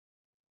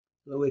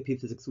Hello, AP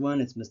Physics 1,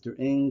 it's Mr.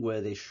 Ng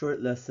with a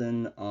short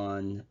lesson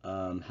on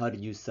how to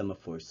use sum of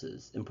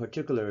forces. In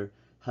particular,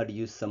 how to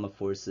use sum of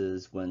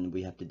forces when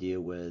we have to deal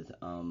with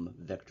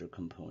vector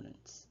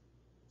components.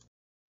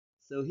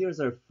 So here's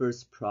our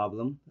first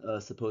problem.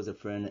 Suppose a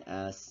friend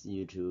asks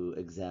you to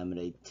examine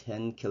a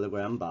 10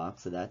 kilogram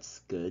box, so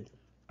that's good.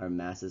 Our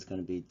mass is going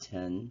to be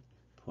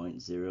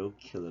 10.0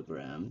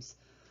 kilograms.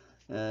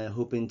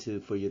 Hoping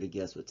for you to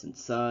guess what's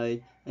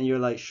inside. And you're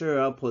like,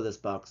 sure, I'll pull this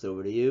box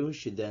over to you.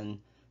 She then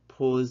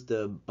pulls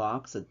the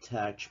box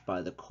attached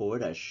by the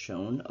cord as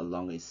shown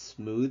along a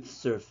smooth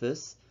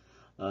surface.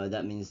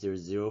 That means there's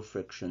zero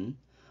friction.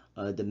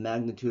 The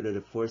magnitude of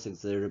the force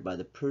exerted by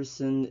the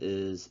person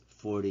is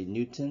 40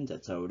 newtons.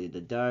 That's already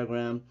the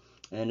diagram.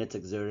 And it's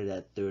exerted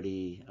at a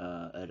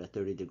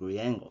 30-degree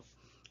angle.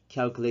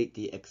 Calculate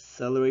the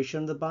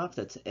acceleration of the box,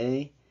 that's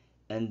A,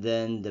 and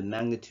then the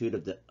magnitude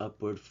of the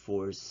upward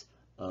force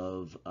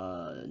of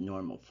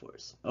normal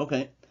force.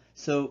 Okay,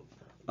 so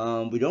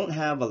we don't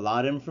have a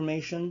lot of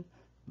information,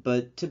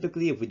 but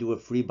typically if we do a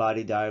free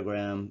body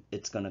diagram,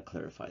 it's going to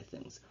clarify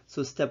things.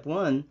 So step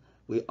one,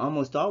 we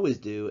almost always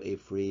do a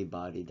free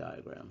body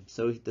diagram.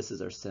 So this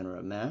is our center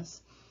of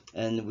mass,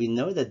 and we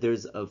know that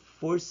there's a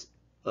force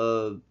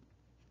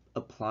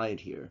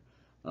applied here.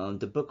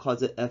 The book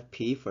calls it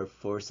FP for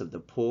force of the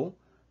pull.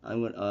 I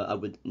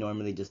would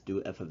normally just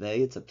do F of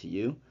A, it's up to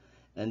you.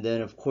 And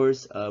then of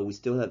course we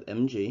still have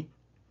mg,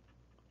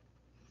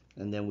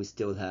 and then we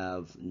still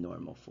have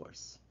normal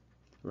force,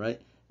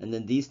 right? And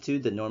then these two,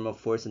 the normal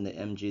force and the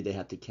mg, they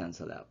have to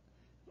cancel out.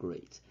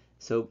 Great.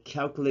 So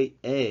calculate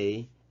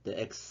A, the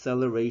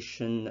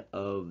acceleration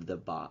of the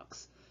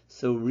box.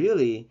 So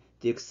really,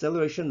 the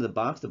acceleration of the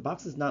box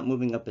is not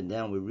moving up and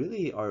down. We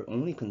really are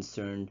only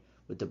concerned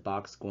with the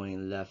box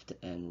going left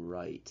and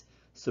right.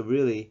 So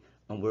really,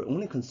 we're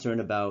only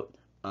concerned about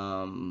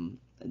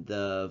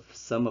the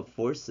sum of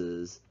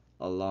forces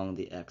along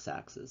the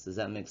x-axis. Does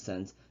that make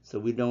sense? So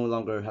we no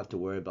longer have to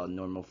worry about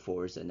normal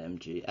force and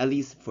mg, at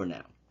least for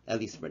now. At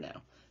least for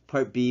now.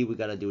 Part B, we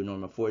got to do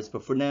normal force,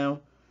 but for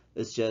now,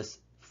 it's just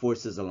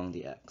forces along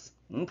the x.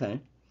 Okay,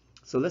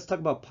 so let's talk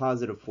about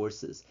positive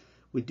forces.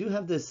 We do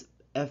have this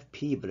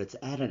FP, but it's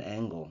at an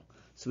angle.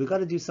 So we got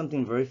to do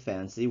something very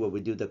fancy where we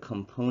do the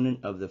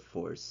component of the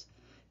force.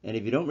 And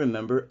if you don't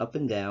remember, up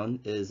and down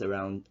is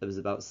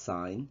about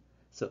sine.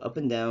 So up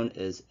and down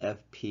is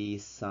FP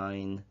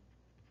sine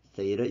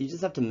theta. You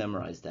just have to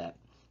memorize that.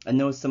 I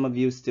know some of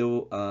you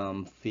still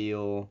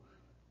feel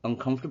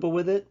uncomfortable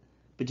with it,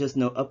 but just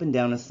know up and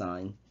down is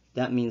sine.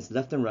 That means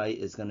left and right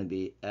is going to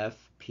be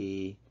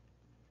FP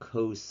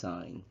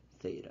cosine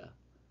theta,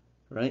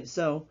 right?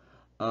 So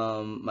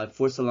my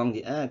force along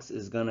the x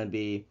is going to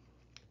be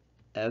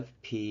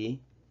FP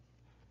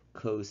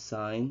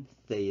cosine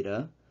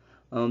theta.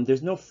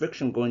 There's no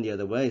friction going the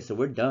other way, so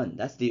we're done.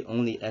 That's the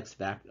only x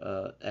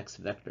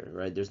vector,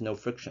 right? There's no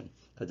friction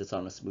because it's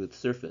on a smooth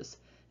surface.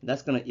 And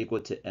that's going to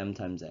equal to m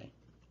times a.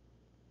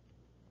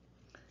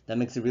 That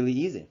makes it really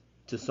easy.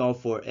 To solve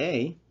for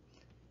A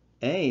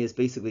is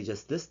basically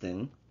just this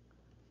thing,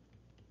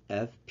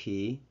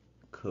 FP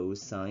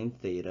cosine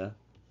theta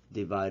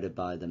divided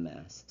by the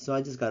mass. So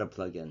I just got to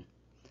plug in.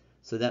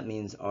 So that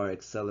means our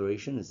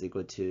acceleration is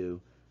equal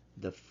to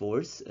the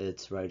force.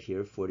 It's right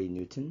here, 40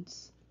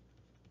 newtons.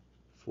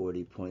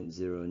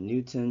 40.0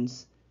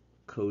 newtons.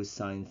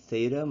 Cosine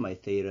theta, my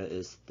theta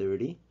is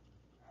 30.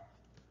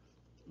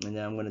 And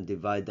then I'm going to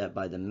divide that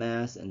by the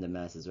mass, and the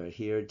mass is right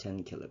here,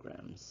 10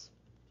 kilograms.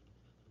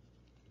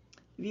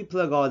 If you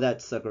plug all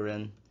that sucker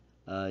in,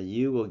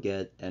 you will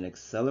get an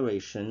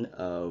acceleration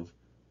of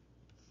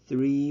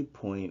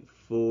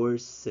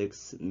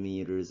 3.46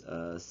 meters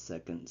a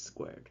second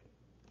squared.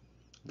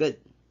 Good.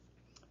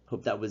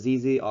 Hope that was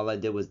easy. All I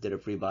did was did a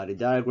free body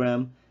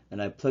diagram,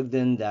 and I plugged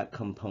in that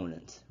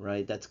component,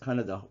 right? That's kind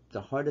of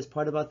the hardest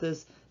part about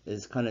this,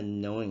 is kind of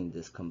knowing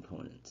this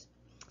component.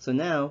 So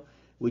now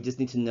we just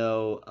need to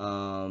know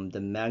the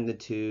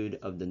magnitude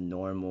of the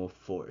normal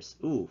force.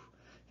 Ooh,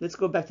 let's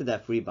go back to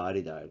that free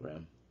body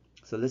diagram.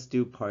 So let's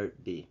do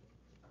part B.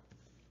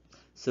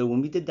 So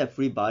when we did that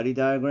free body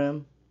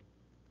diagram,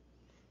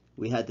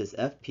 we had this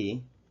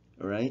FP,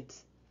 right?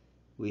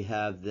 We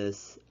have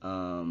this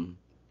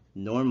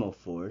normal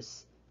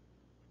force,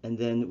 and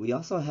then we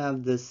also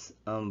have this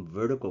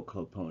vertical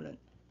component,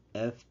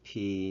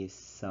 FP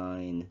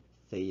sine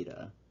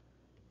theta.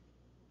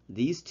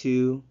 These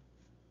two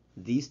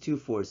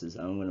forces,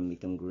 I'm going to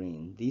make them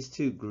green. These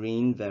two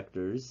green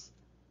vectors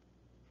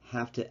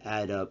have to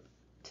add up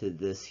to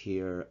this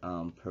here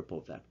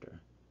purple vector.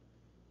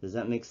 Does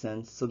that make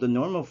sense? So the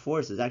normal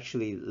force is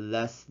actually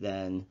less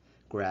than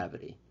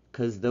gravity,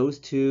 because those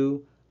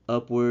two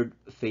upward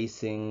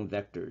facing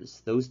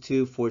vectors, those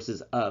two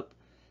forces up,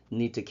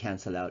 need to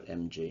cancel out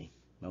mg.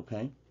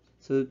 Okay,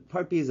 so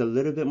part B is a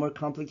little bit more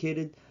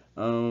complicated.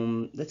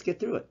 Let's get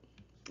through it.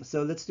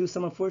 So let's do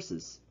sum of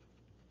forces.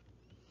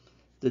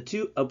 The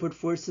two upward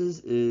forces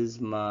is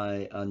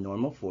my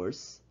normal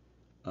force,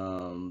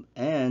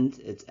 and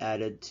it's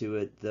added to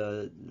it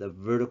the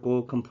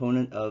vertical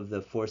component of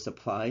the force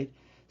applied.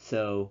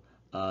 So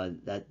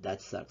that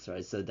sucks,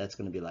 right? So that's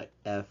going to be like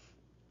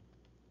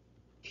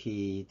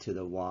FP to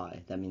the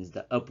Y. That means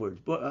the upward.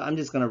 But I'm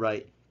just going to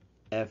write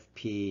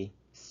FP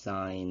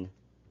sine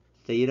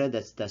theta.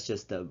 That's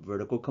just the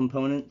vertical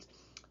component.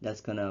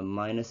 That's going to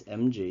minus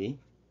mg,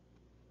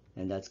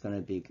 and that's going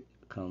to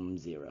become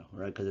 0,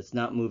 right? Because it's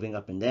not moving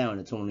up and down,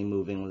 it's only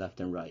moving left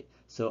and right.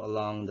 So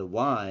along the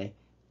y,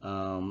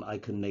 I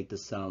could make the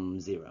sum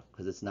 0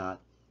 because it's not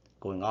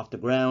going off the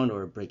ground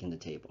or breaking the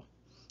table.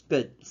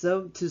 Good.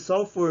 So to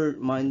solve for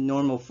my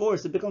normal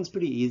force, it becomes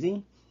pretty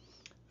easy.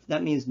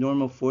 That means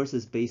normal force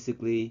is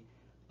basically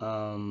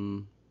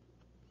mg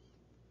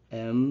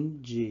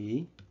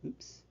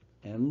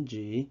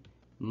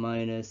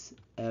minus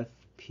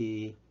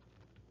fp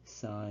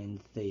sine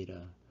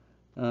theta.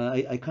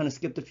 I kind of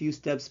skipped a few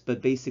steps,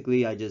 but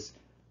basically I just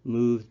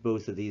moved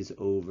both of these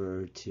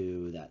over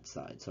to that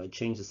side. So I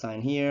changed the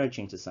sign here, I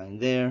changed the sign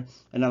there,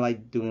 and I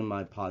like doing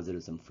my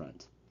positives in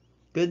front.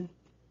 Good?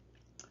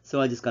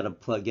 So I just got to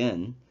plug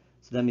in.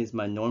 So that means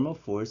my normal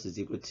force is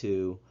equal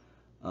to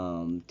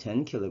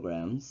 10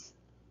 kilograms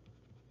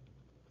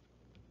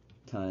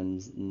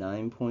times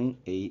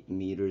 9.8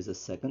 meters a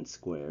second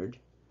squared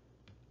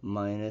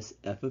minus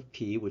F of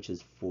P, which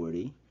is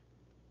 40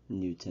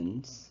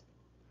 newtons,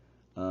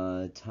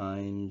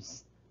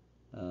 times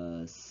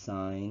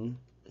sine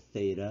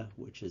theta,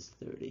 which is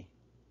 30.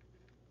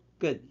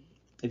 Good.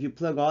 If you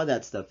plug all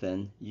that stuff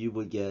in, you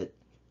would get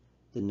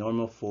the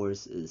normal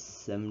force is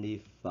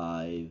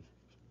 75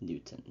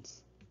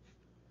 newtons.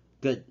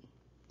 Good.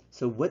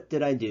 So what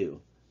did I do?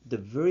 The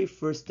very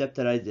first step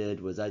that I did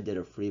was I did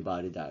a free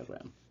body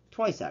diagram.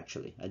 Twice,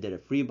 actually. I did a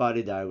free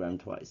body diagram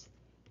twice.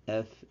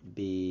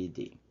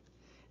 FBD.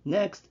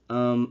 Next,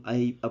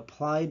 I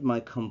applied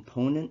my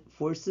component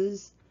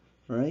forces,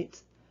 right?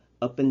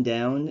 Up and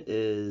down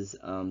is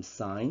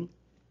sine,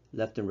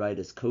 left and right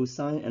is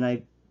cosine, and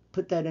I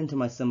put that into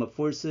my sum of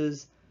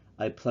forces.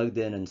 I plugged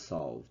in and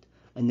solved.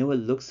 I know it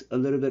looks a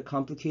little bit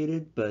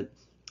complicated, but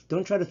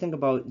don't try to think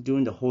about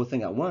doing the whole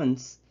thing at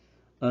once.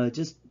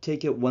 Just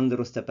take it one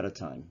little step at a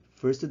time.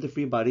 First do the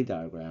free body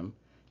diagram,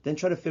 then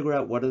try to figure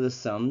out what are the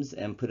sums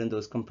and put in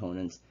those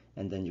components,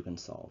 and then you can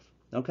solve.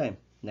 Okay,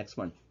 next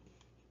one.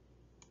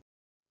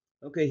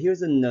 Okay,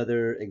 here's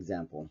another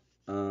example.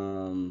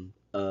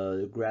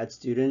 A grad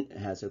student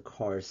has her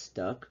car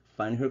stuck.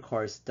 Find her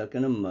car stuck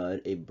in the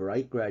mud. A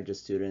bright graduate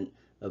student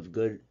of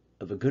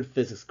a good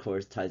physics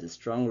course ties a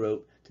strong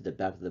rope to the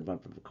back of the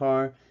bumper of a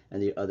car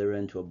and the other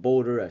end to a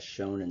boulder as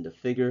shown in the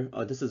figure.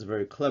 Oh, this is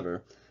very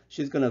clever.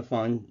 She's gonna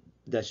find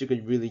that she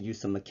could really use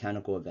some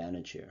mechanical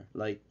advantage here.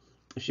 Like,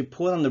 if she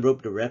pulled on the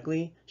rope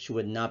directly, she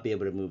would not be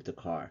able to move the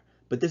car.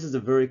 But this is a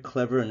very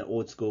clever and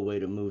old school way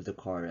to move the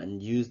car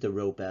and use the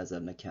rope as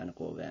a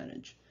mechanical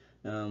advantage.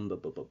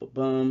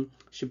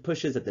 She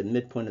pushes at the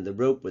midpoint of the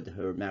rope with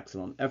her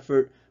maximum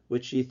effort,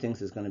 which she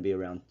thinks is going to be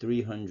around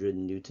 300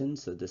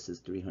 newtons. So this is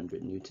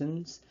 300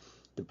 newtons.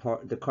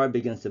 The car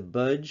begins to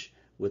budge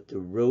with the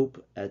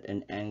rope at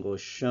an angle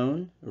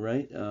shown,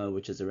 right,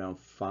 which is around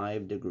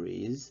 5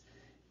 degrees.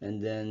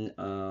 And then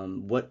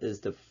what is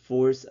the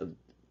force of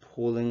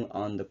pulling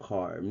on the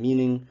car?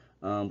 Meaning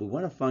we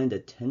want to find the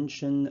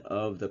tension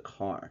of the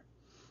car.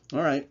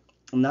 All right,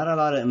 not a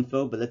lot of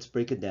info, but let's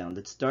break it down.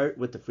 Let's start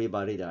with the free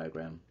body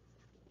diagram.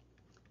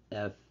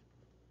 F,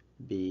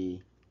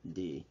 B,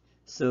 D.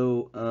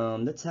 So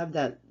let's have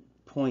that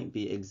point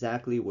be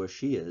exactly where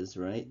she is,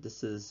 right?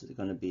 This is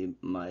going to be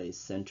my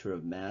center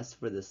of mass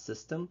for the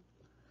system.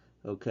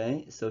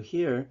 Okay, so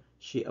here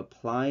she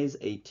applies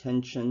a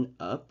tension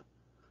up,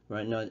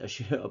 right? No,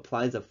 she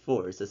applies a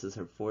force. This is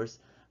her force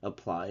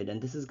applied,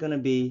 and this is going to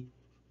be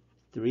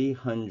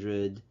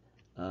 300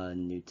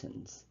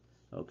 newtons.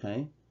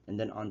 Okay, and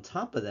then on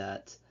top of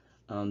that,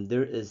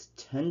 there is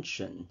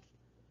tension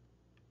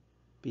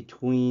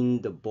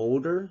between the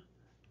boulder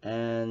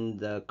and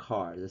the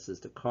car. This is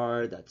the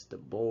car, that's the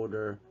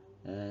boulder,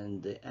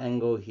 and the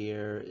angle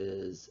here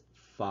is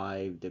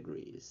 5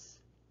 degrees.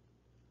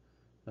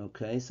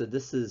 Okay, so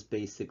this is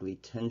basically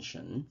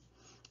tension.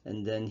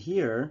 And then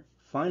here,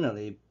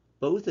 finally,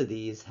 both of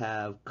these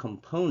have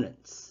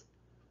components,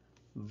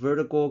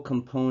 vertical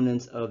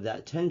components of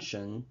that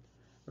tension,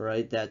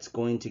 right, that's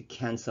going to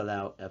cancel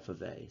out F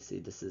of A. See,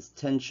 this is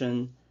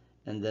tension,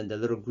 and then the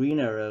little green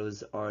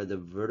arrows are the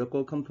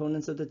vertical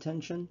components of the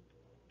tension,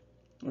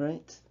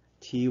 right,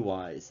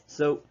 Ty's.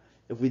 So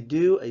if we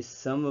do a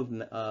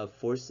sum of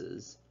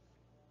forces,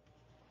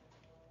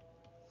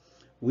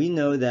 we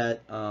know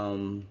that,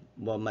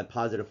 well, my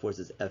positive force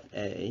is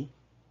FA,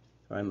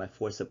 right, my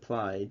force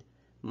applied,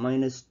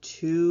 minus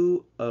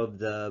 2 of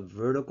the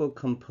vertical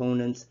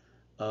components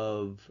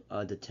of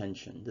the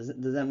tension.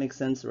 Does that make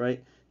sense,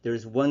 right?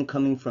 There's one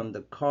coming from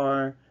the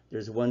car,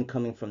 there's one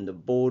coming from the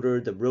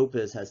boulder. The rope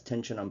has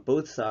tension on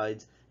both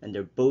sides, and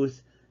they're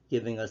both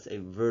giving us a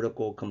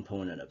vertical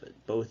component of it.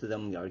 Both of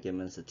them are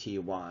giving us a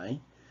Ty.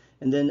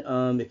 And then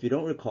if you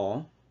don't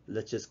recall,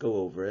 let's just go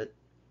over it,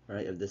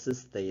 right? If this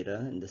is theta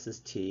and this is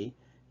T,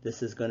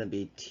 this is going to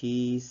be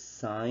T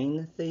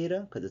sine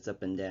theta because it's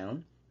up and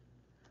down.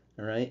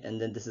 All right, and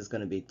then this is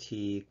going to be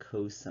t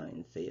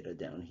cosine theta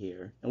down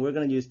here, and we're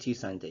going to use t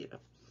sine theta.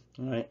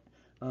 All right,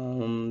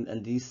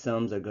 and these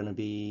sums are going to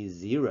be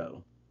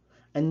 0.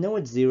 I know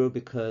it's 0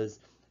 because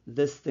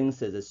this thing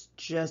says it's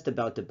just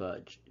about to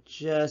budge,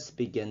 just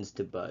begins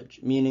to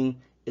budge,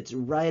 meaning it's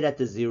right at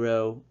the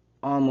 0,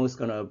 almost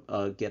going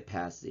to get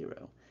past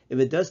 0. If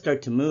it does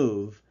start to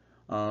move,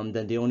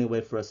 then the only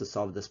way for us to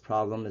solve this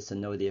problem is to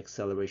know the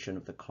acceleration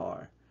of the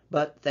car.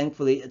 But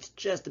thankfully, it's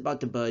just about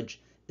to budge.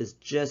 It's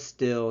just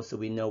still, so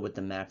we know what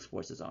the max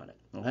force is on it.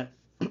 Okay.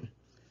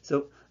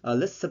 So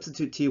let's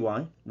substitute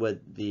ty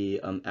with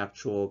the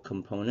actual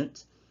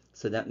component.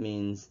 So that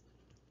means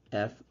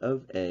f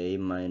of a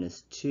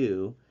minus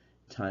 2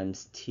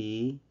 times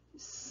t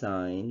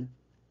sine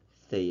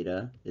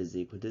theta is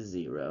equal to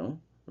 0,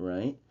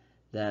 right?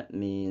 That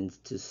means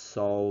to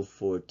solve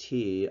for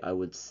t, I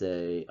would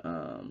say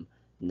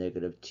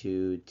negative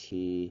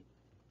 2t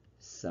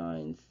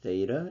sine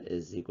theta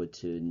is equal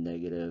to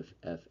negative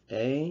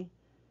fa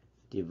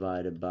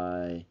divided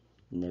by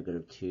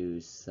negative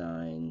 2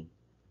 sine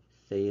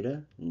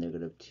theta,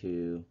 negative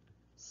 2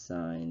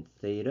 sine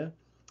theta.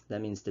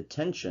 That means the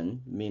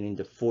tension, meaning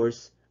the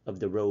force of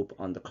the rope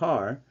on the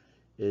car,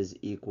 is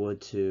equal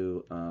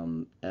to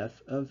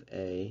f of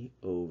a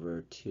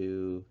over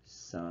 2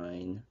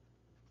 sine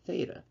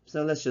theta.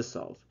 So let's just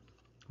solve.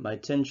 My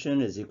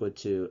tension is equal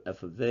to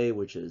f of a,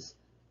 which is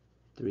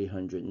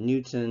 300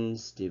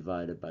 newtons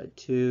divided by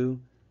 2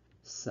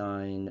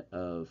 sine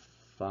of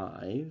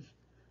 5.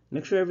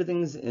 Make sure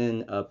everything's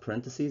in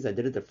parentheses. I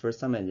did it the first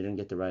time and I didn't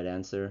get the right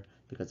answer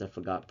because I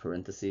forgot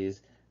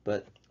parentheses.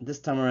 But this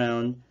time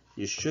around,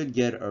 you should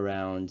get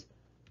around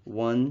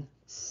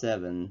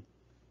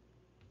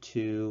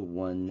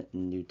 1721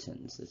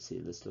 newtons. Let's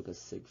see, let's look at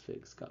sig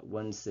figs. Got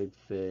 1 sig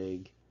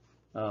fig.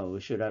 Oh, we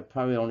should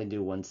probably only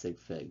do 1 sig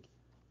fig.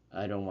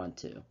 I don't want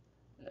to.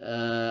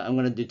 I'm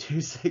going to do 2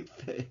 sig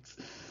figs.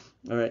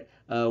 All right,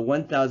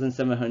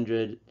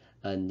 1,700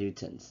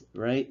 newtons,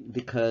 right?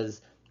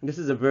 Because this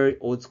is a very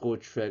old school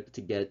trick to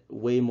get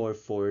way more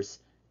force,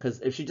 because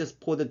if she just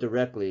pulled it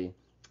directly,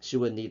 she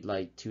would need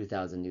like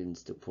 2,000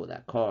 newtons to pull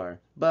that car.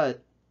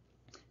 But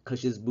because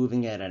she's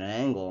moving at an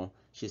angle,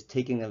 she's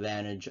taking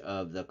advantage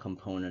of the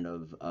component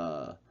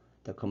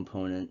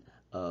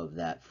of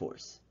that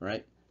force,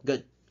 right?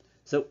 Good.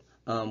 So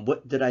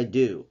what did I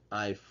do?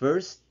 I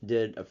first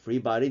did a free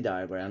body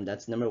diagram.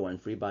 That's number 1,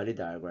 free body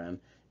diagram.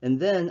 And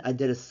then I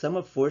did a sum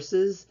of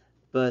forces,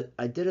 but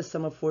I did a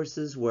sum of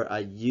forces where I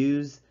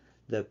use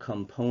the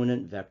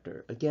component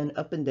vector. Again,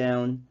 up and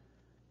down,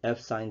 f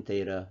sine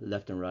theta,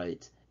 left and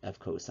right, f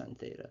cosine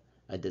theta.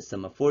 I did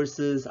sum of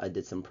forces, I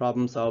did some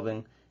problem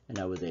solving, and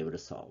I was able to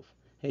solve.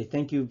 Hey,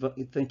 thank you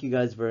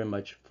guys very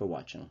much for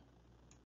watching.